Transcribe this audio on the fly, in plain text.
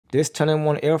This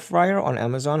 10-in-1 air fryer on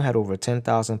Amazon had over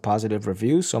 10,000 positive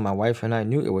reviews, so my wife and I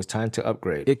knew it was time to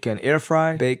upgrade. It can air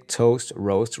fry, bake, toast,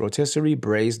 roast, rotisserie,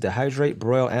 braise, dehydrate,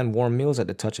 broil, and warm meals at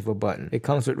the touch of a button. It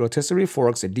comes with rotisserie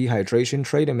forks, a dehydration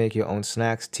tray to make your own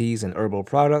snacks, teas, and herbal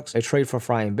products, a tray for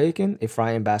frying bacon, a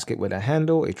frying basket with a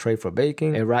handle, a tray for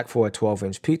baking, a rack for a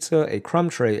 12-inch pizza, a crumb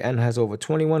tray, and has over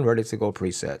 21 ready-to-go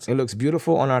presets. It looks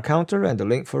beautiful on our counter, and the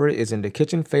link for it is in the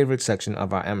kitchen favorite section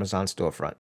of our Amazon storefront.